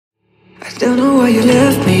Don't know why you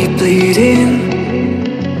left me bleeding.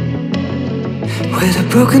 With a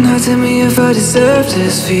broken heart, tell me if I deserve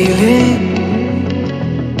this feeling.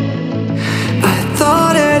 I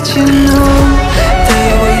thought that you know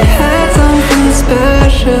that we had something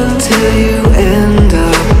special till you